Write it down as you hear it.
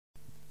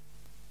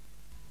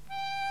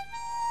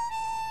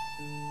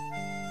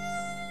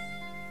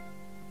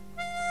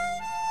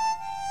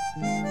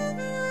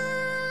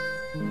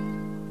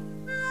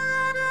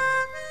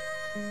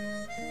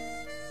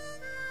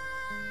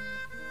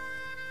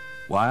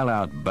While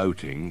out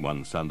boating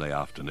one Sunday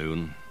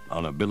afternoon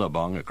on a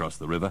billabong across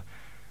the river,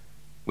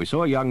 we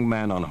saw a young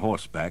man on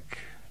horseback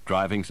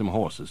driving some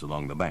horses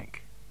along the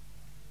bank.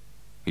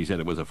 He said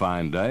it was a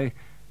fine day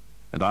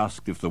and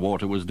asked if the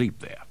water was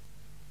deep there.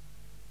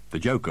 The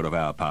joker of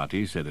our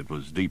party said it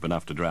was deep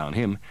enough to drown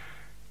him,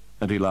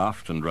 and he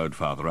laughed and rode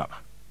farther up.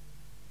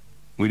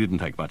 We didn't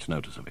take much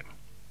notice of him.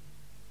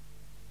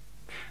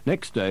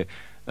 Next day,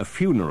 a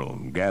funeral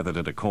gathered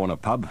at a corner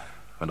pub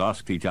and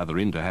asked each other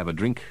in to have a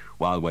drink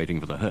while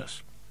waiting for the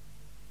hearse.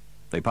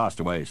 They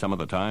passed away some of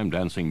the time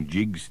dancing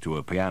jigs to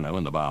a piano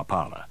in the bar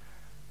parlour.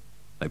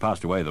 They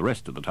passed away the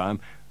rest of the time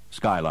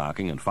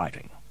skylarking and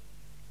fighting.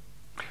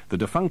 The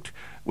defunct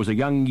was a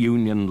young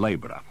union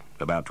labourer,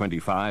 about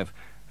 25,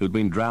 who'd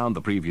been drowned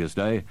the previous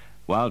day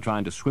while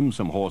trying to swim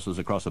some horses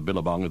across a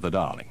billabong of the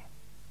Darling.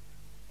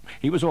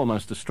 He was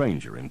almost a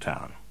stranger in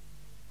town,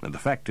 and the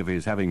fact of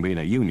his having been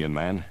a union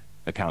man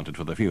accounted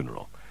for the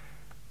funeral.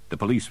 The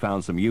police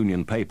found some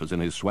union papers in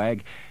his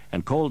swag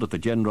and called at the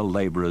General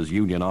Labourers'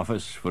 Union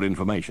office for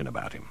information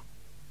about him.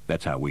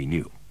 That's how we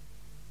knew.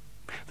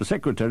 The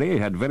secretary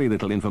had very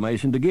little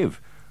information to give.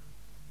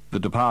 The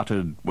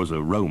departed was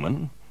a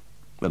Roman,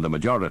 and the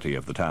majority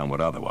of the town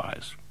were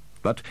otherwise.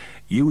 But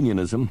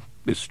unionism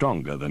is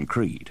stronger than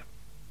creed.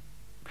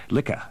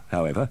 Liquor,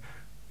 however,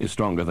 is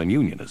stronger than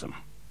unionism,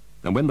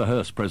 and when the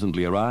hearse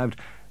presently arrived,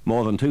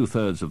 more than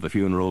two-thirds of the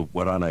funeral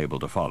were unable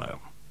to follow.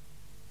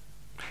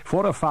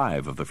 4 or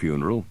 5 of the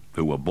funeral,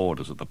 who were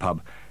boarders at the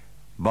pub,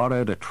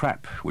 borrowed a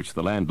trap which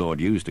the landlord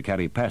used to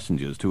carry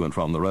passengers to and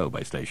from the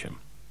railway station.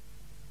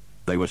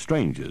 They were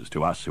strangers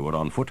to us who were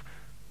on foot,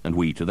 and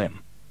we to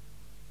them.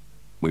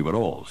 We were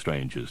all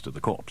strangers to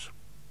the corpse.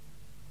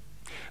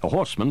 A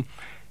horseman,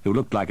 who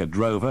looked like a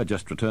drover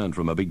just returned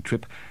from a big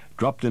trip,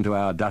 dropped into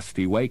our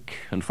dusty wake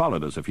and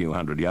followed us a few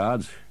hundred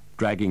yards,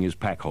 dragging his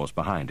pack-horse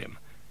behind him.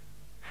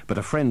 But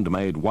a friend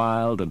made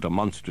wild and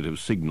demonstrative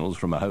signals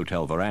from a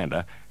hotel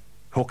veranda,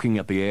 hooking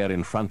at the air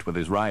in front with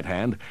his right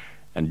hand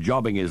and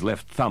jobbing his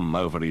left thumb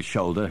over his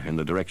shoulder in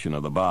the direction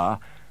of the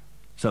bar,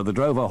 so the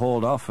drover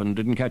hauled off and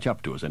didn't catch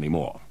up to us any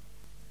more.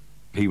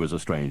 He was a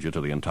stranger to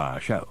the entire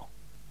show.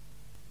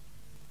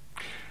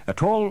 A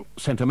tall,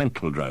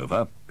 sentimental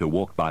drover who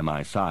walked by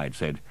my side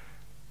said,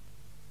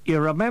 "You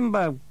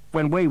remember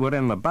when we were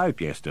in the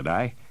boat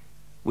yesterday,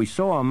 we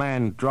saw a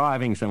man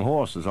driving some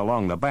horses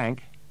along the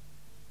bank?"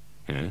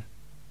 Yeah.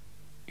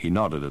 He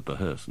nodded at the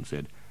hearse and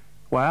said,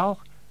 "Well,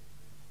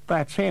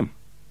 that's him."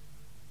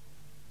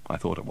 I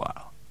thought a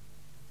while.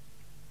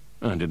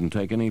 "I didn't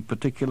take any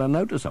particular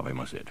notice of him,"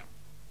 I said.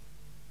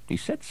 "He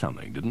said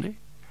something, didn't he?"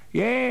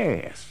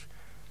 "Yes.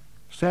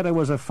 Said it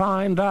was a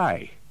fine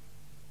day.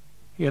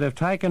 You'd have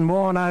taken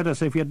more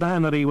notice if you'd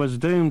known that he was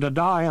doomed to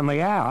die in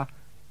the hour,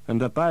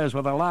 and that those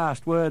were the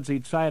last words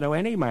he'd say to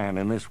any man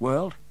in this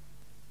world."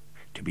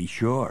 "To be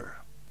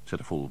sure,"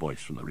 said a full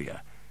voice from the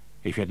rear.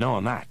 "If you'd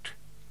known that,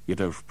 you'd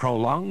have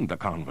prolonged the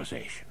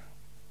conversation."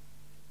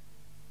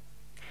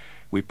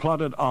 We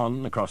plodded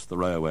on across the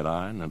railway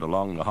line and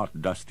along the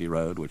hot, dusty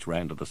road which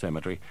ran to the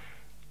cemetery,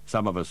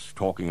 some of us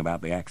talking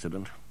about the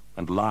accident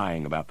and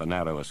lying about the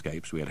narrow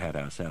escapes we had had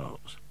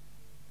ourselves.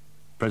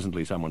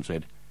 Presently someone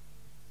said,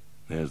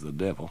 "There's the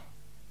devil."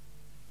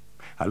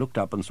 I looked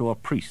up and saw a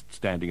priest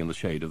standing in the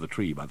shade of the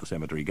tree by the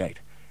cemetery gate.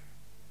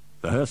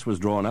 The hearse was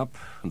drawn up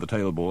and the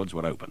tailboards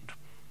were opened.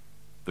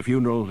 The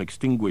funeral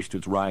extinguished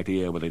its right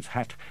ear with its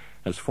hat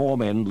as 4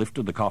 men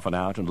lifted the coffin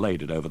out and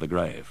laid it over the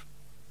grave.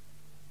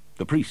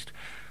 The priest,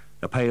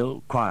 a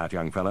pale, quiet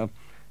young fellow,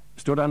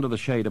 stood under the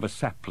shade of a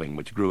sapling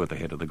which grew at the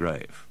head of the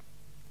grave.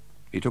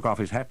 He took off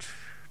his hat,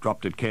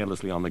 dropped it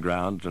carelessly on the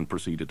ground, and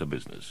proceeded to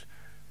business.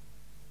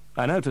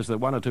 I noticed that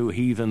 1 or 2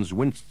 heathens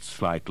winced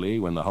slightly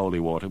when the holy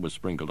water was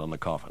sprinkled on the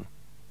coffin.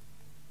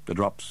 The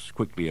drops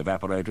quickly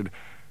evaporated,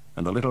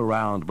 and the little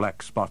round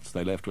black spots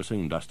they left were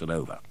soon dusted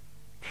over.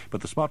 But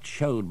the spots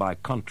showed by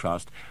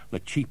contrast the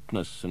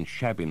cheapness and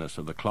shabbiness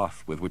of the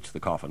cloth with which the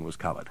coffin was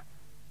covered.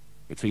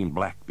 It seemed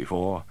black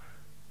before,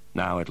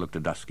 now it looked a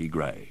dusky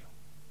grey.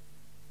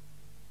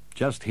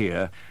 Just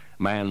here,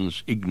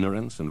 man's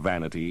ignorance and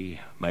vanity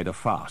made a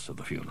farce of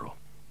the funeral.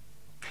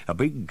 A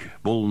big,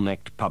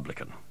 bull-necked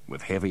publican,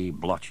 with heavy,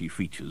 blotchy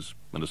features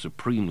and a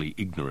supremely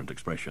ignorant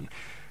expression,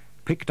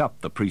 picked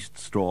up the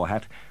priest's straw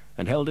hat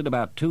and held it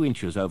about 2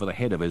 inches over the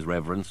head of his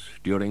reverence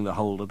during the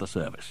whole of the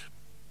service.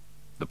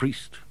 The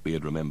priest, be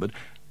it remembered,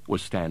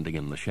 was standing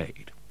in the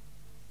shade.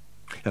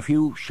 A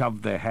few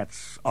shoved their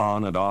hats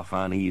on and off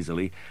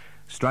uneasily,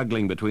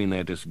 struggling between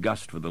their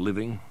disgust for the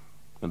living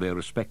and their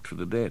respect for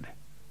the dead.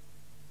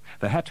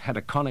 The hat had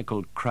a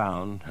conical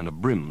crown and a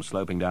brim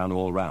sloping down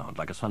all round,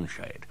 like a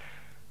sunshade,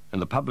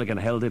 and the publican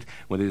held it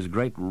with his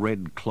great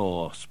red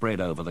claw spread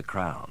over the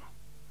crown.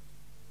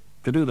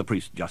 To do the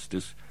priest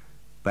justice,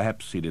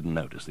 perhaps he didn't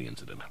notice the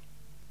incident.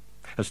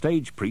 A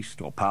stage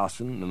priest or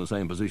parson in the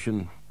same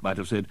position might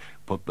have said,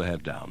 "Put the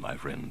hat down, my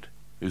friend.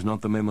 Is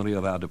not the memory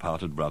of our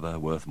departed brother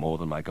worth more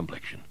than my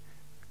complexion?"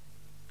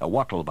 A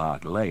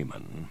wattle-bark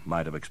layman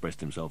might have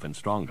expressed himself in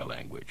stronger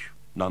language,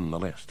 none the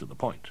less to the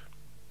point.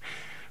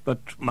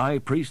 but my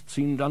priest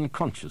seemed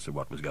unconscious of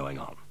what was going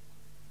on.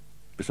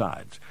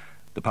 Besides,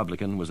 the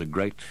publican was a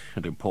great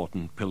and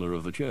important pillar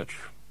of the church.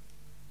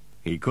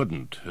 He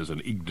couldn't, as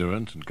an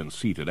ignorant and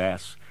conceited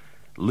ass,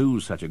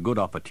 lose such a good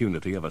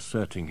opportunity of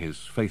asserting his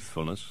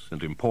faithfulness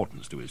and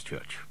importance to his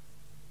church.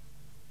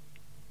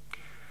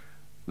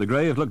 The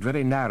grave looked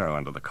very narrow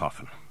under the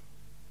coffin,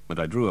 and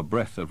I drew a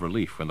breath of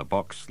relief when the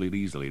box slid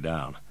easily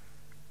down.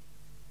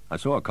 I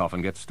saw a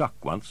coffin get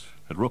stuck once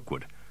at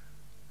Rookwood,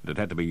 and it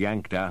had to be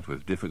yanked out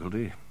with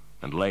difficulty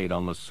and laid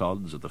on the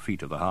sods at the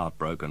feet of the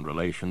heartbroken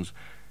relations,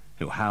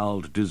 who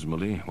howled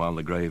dismally while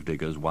the grave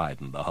diggers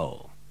widened the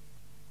hole.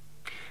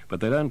 But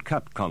they don't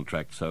cut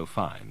contracts so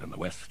fine in the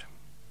West.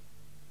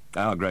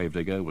 Our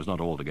gravedigger was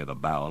not altogether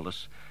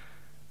bowelless,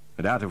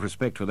 and out of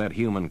respect for that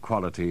human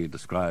quality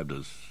described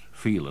as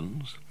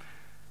feelings,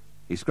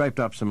 he scraped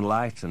up some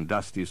light and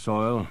dusty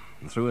soil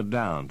and threw it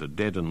down to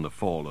deaden the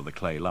fall of the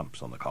clay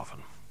lumps on the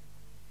coffin.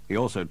 He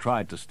also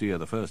tried to steer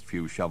the first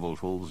few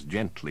shovelfuls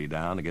gently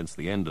down against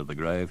the end of the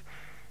grave,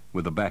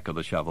 with the back of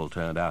the shovel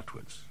turned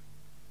outwards.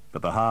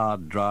 But the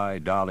hard, dry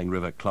Darling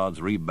River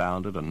clods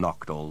rebounded and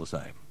knocked all the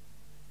same.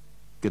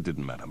 It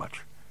didn't matter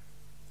much.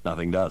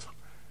 Nothing does.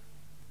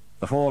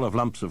 The fall of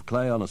lumps of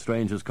clay on a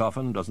stranger's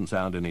coffin doesn't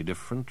sound any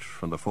different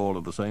from the fall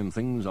of the same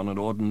things on an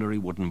ordinary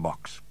wooden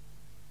box.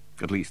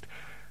 At least,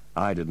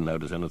 I didn't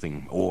notice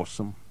anything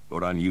awesome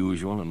or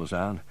unusual in the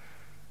sound.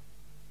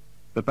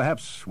 But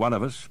perhaps one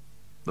of us,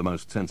 the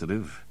most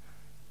sensitive,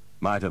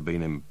 might have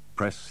been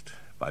impressed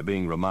by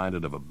being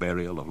reminded of a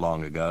burial of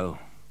long ago,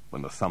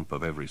 when the thump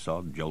of every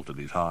sod jolted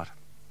his heart.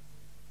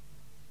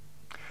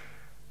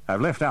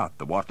 I've left out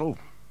the wattle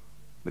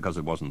because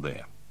it wasn't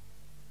there.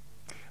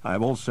 I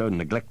have also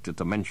neglected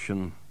to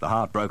mention the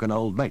heartbroken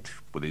old mate,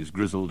 with his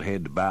grizzled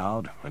head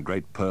bowed and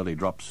great pearly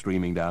drops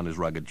streaming down his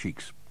rugged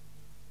cheeks.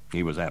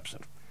 He was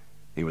absent.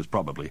 He was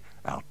probably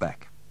out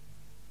back.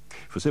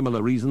 For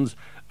similar reasons,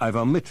 I've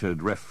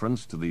omitted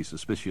reference to the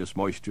suspicious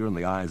moisture in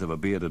the eyes of a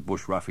bearded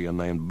bush ruffian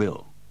named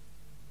Bill.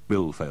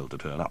 Bill failed to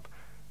turn up,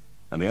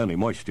 and the only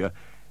moisture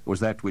was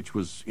that which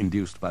was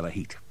induced by the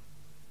heat.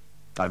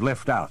 I've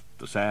left out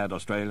the sad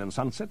Australian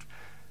sunset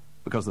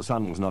because the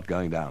sun was not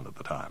going down at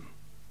the time.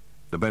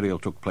 The burial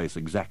took place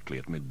exactly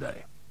at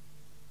midday.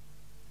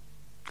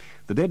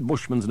 The dead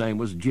bushman's name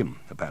was Jim,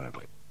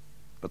 apparently,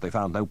 but they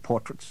found no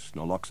portraits,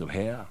 nor locks of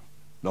hair,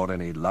 nor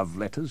any love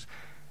letters,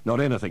 not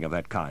anything of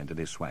that kind in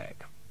his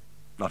swag,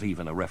 not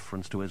even a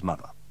reference to his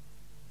mother.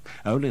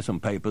 Only some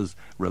papers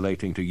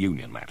relating to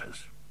union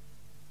matters.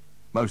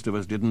 Most of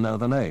us didn't know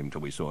the name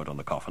till we saw it on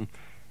the coffin.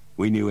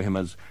 We knew him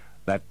as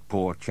that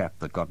poor chap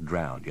that got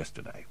drowned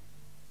yesterday.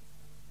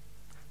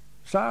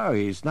 "So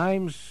his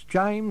name's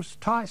James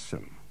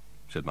Tyson,"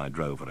 said my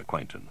drover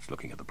acquaintance,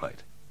 looking at the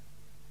plate.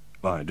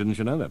 "Why, didn't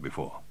you know that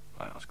before?"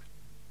 I asked.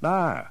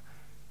 "No,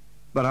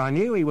 but I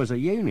knew he was a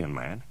union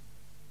man."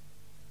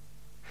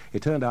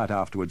 It turned out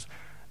afterwards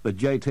that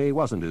JT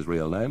wasn't his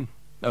real name,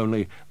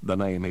 only the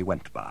name he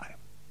went by.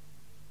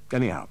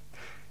 Anyhow,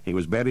 he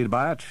was buried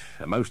by it,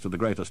 and most of the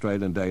great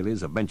Australian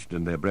dailies have mentioned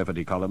in their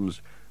brevity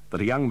columns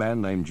that a young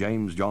man named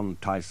James John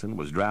Tyson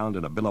was drowned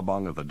in a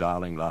billabong of the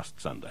Darling last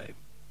Sunday.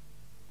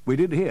 We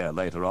did hear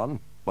later on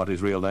what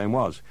his real name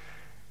was,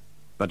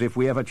 but if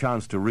we ever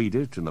chance to read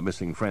it in the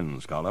Missing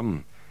Friends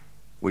column,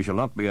 we shall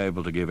not be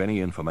able to give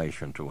any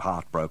information to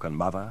heartbroken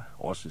mother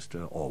or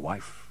sister or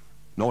wife,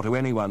 nor to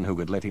anyone who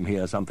could let him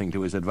hear something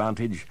to his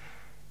advantage,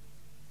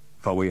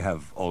 for we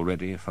have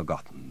already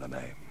forgotten the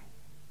name.